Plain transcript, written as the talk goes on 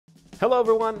Hello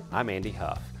everyone, I'm Andy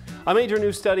Huff. A major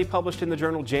new study published in the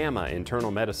journal JAMA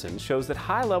Internal Medicine shows that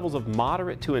high levels of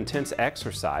moderate to intense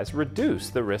exercise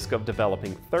reduce the risk of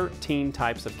developing 13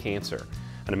 types of cancer.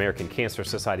 An American Cancer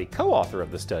Society co-author of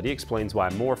the study explains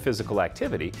why more physical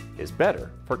activity is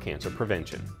better for cancer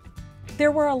prevention.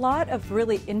 There were a lot of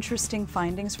really interesting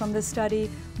findings from this study,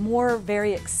 more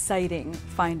very exciting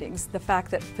findings. The fact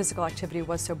that physical activity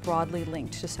was so broadly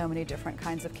linked to so many different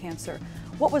kinds of cancer.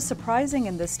 What was surprising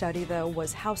in this study, though,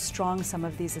 was how strong some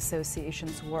of these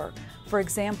associations were. For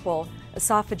example,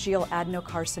 esophageal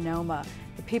adenocarcinoma,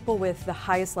 the people with the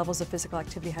highest levels of physical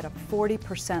activity had a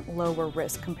 40% lower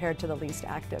risk compared to the least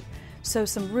active. So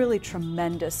some really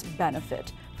tremendous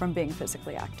benefit from being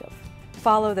physically active.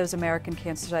 Follow those American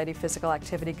Cancer Society physical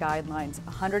activity guidelines,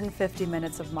 150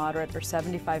 minutes of moderate or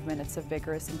 75 minutes of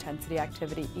vigorous intensity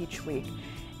activity each week,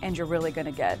 and you're really going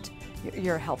to get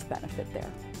your health benefit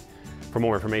there. For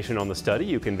more information on the study,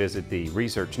 you can visit the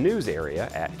Research News area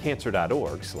at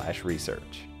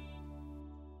cancer.org/research.